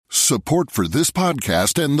Support for this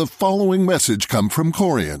podcast and the following message come from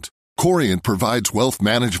Corient. Corient provides wealth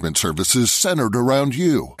management services centered around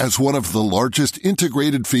you. As one of the largest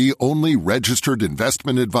integrated fee-only registered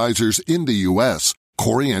investment advisors in the U.S.,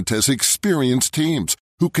 Corient has experienced teams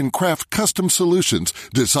who can craft custom solutions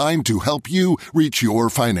designed to help you reach your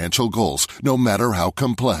financial goals, no matter how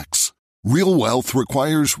complex. Real wealth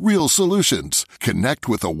requires real solutions. Connect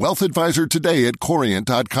with a wealth advisor today at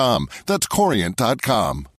Corient.com. That's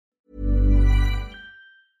Corient.com.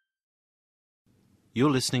 You're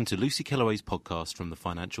listening to Lucy Kellaway's podcast from the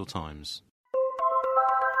Financial Times.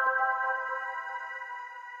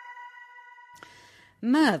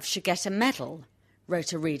 Merv should get a medal,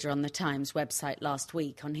 wrote a reader on the Times website last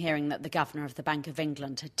week on hearing that the Governor of the Bank of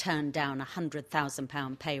England had turned down a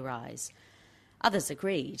 £100,000 pay rise. Others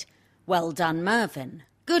agreed. Well done, Mervyn.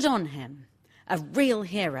 Good on him. A real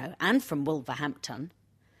hero, and from Wolverhampton.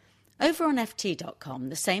 Over on FT.com,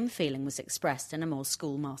 the same feeling was expressed in a more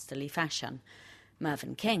schoolmasterly fashion.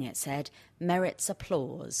 Mervyn King, it said, merits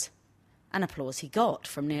applause. And applause he got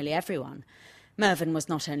from nearly everyone. Mervyn was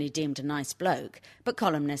not only deemed a nice bloke, but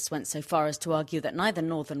columnists went so far as to argue that neither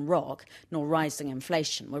Northern Rock nor rising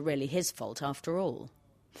inflation were really his fault after all.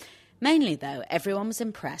 Mainly, though, everyone was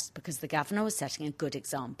impressed because the Governor was setting a good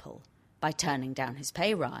example. By turning down his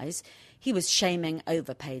pay rise, he was shaming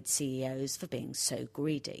overpaid CEOs for being so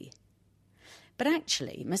greedy. But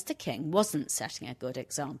actually, Mr. King wasn't setting a good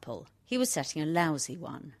example. He was setting a lousy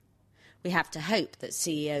one. We have to hope that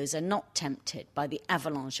CEOs are not tempted by the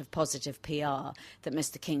avalanche of positive PR that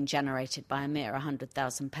Mr. King generated by a mere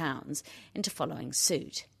 £100,000 into following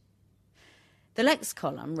suit. The Lex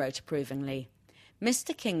column wrote approvingly,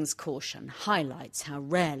 Mr. King's caution highlights how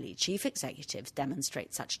rarely chief executives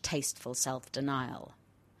demonstrate such tasteful self-denial.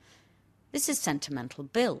 This is sentimental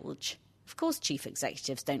bilge. Of course chief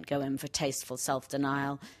executives don't go in for tasteful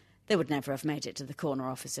self-denial. They would never have made it to the corner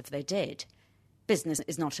office if they did. Business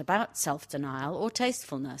is not about self-denial or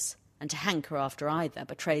tastefulness, and to hanker after either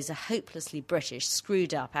betrays a hopelessly British,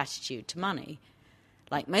 screwed-up attitude to money.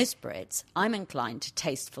 Like most Brits, I'm inclined to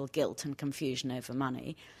tasteful guilt and confusion over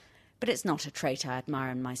money, but it's not a trait I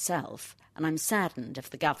admire in myself, and I'm saddened if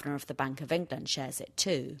the Governor of the Bank of England shares it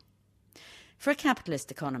too. For a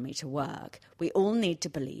capitalist economy to work, we all need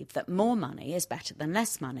to believe that more money is better than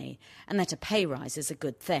less money, and that a pay rise is a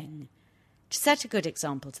good thing. To set a good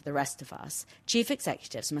example to the rest of us, chief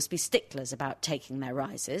executives must be sticklers about taking their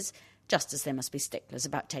rises, just as they must be sticklers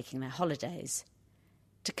about taking their holidays.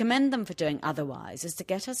 To commend them for doing otherwise is to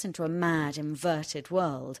get us into a mad, inverted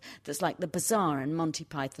world that's like the bazaar in Monty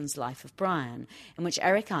Python's Life of Brian, in which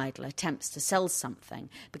Eric Idle attempts to sell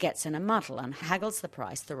something but gets in a muddle and haggles the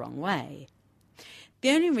price the wrong way. The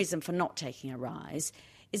only reason for not taking a rise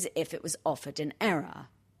is if it was offered in error,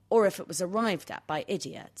 or if it was arrived at by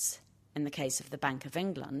idiots. In the case of the Bank of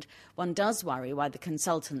England, one does worry why the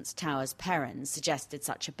consultants Towers Perrin suggested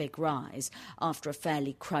such a big rise after a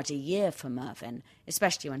fairly cruddy year for Mervyn,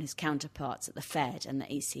 especially when his counterparts at the Fed and the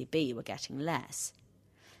ECB were getting less.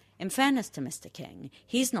 In fairness to Mr. King,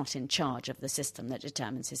 he's not in charge of the system that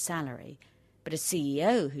determines his salary, but a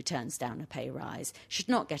CEO who turns down a pay rise should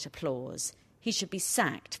not get applause. He should be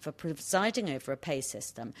sacked for presiding over a pay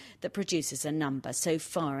system that produces a number so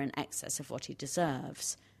far in excess of what he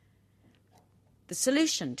deserves. The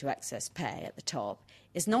solution to excess pay at the top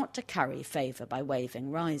is not to curry favour by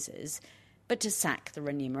waiving rises, but to sack the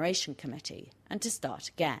Remuneration Committee and to start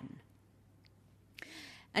again.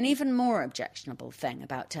 An even more objectionable thing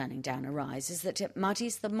about turning down a rise is that it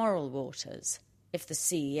muddies the moral waters. If the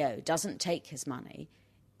CEO doesn't take his money,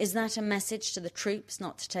 is that a message to the troops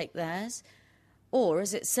not to take theirs? Or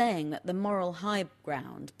is it saying that the moral high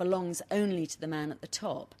ground belongs only to the man at the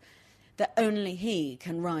top, that only he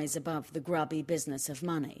can rise above the grubby business of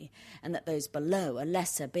money, and that those below are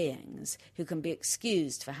lesser beings who can be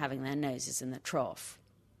excused for having their noses in the trough?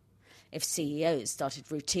 If CEOs started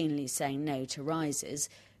routinely saying no to rises,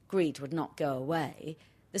 greed would not go away,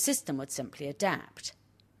 the system would simply adapt.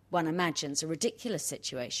 One imagines a ridiculous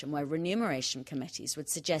situation where remuneration committees would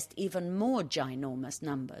suggest even more ginormous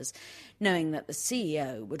numbers, knowing that the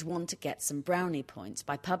CEO would want to get some brownie points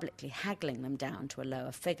by publicly haggling them down to a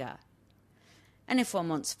lower figure. And if one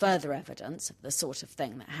wants further evidence of the sort of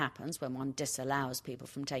thing that happens when one disallows people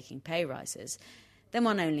from taking pay rises, then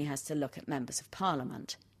one only has to look at members of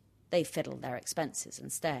Parliament. They fiddle their expenses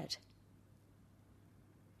instead.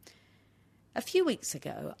 A few weeks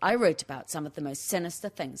ago, I wrote about some of the most sinister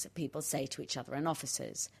things that people say to each other in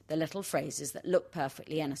offices, the little phrases that look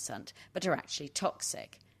perfectly innocent but are actually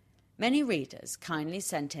toxic. Many readers kindly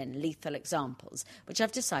sent in lethal examples, which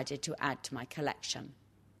I've decided to add to my collection.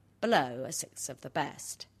 Below are 6 of the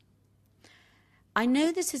best. I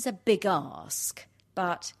know this is a big ask,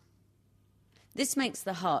 but this makes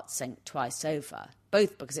the heart sink twice over,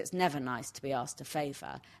 both because it's never nice to be asked a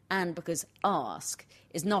favour and because ask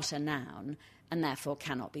is not a noun and therefore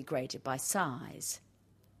cannot be graded by size.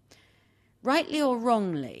 Rightly or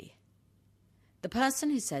wrongly, the person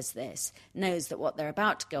who says this knows that what they're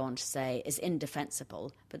about to go on to say is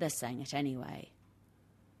indefensible, but they're saying it anyway.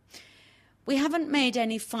 We haven't made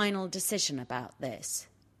any final decision about this.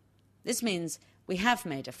 This means we have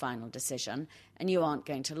made a final decision and you aren't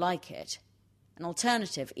going to like it. An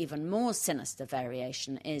alternative, even more sinister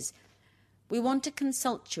variation is, we want to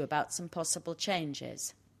consult you about some possible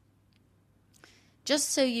changes. Just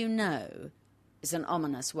so you know is an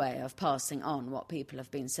ominous way of passing on what people have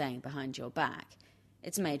been saying behind your back.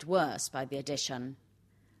 It's made worse by the addition,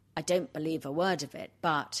 I don't believe a word of it,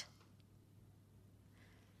 but...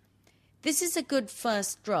 This is a good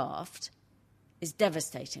first draft is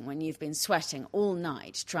devastating when you've been sweating all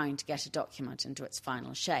night trying to get a document into its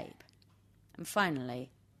final shape. And finally,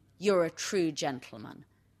 you're a true gentleman.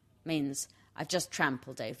 Means I've just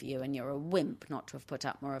trampled over you and you're a wimp not to have put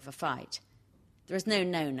up more of a fight. There is no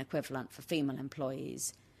known equivalent for female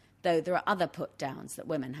employees, though there are other put-downs that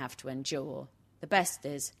women have to endure. The best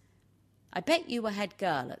is, I bet you were head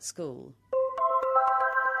girl at school.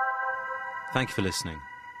 Thank you for listening.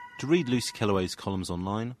 To read Lucy Kellaway's columns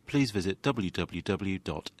online, please visit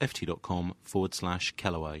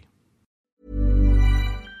www.ft.com/Kellaway.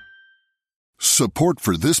 Support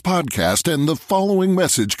for this podcast and the following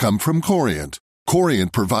message come from Corient.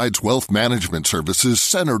 Corient provides wealth management services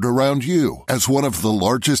centered around you. As one of the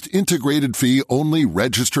largest integrated fee-only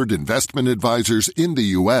registered investment advisors in the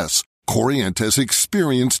U.S., Corient has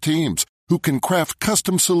experienced teams who can craft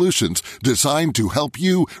custom solutions designed to help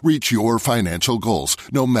you reach your financial goals,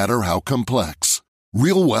 no matter how complex.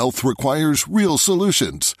 Real wealth requires real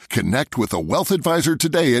solutions. Connect with a wealth advisor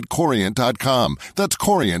today at Corient.com. That's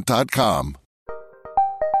Corient.com.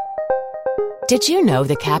 Did you know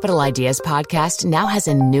the Capital Ideas podcast now has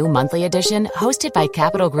a new monthly edition hosted by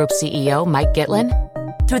Capital Group CEO Mike Gitlin?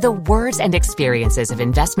 Through the words and experiences of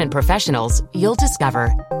investment professionals, you'll discover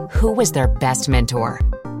who was their best mentor,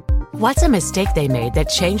 what's a mistake they made that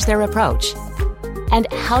changed their approach, and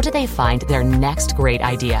how do they find their next great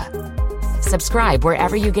idea. Subscribe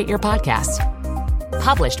wherever you get your podcasts.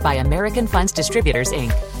 Published by American Funds Distributors,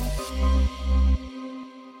 Inc.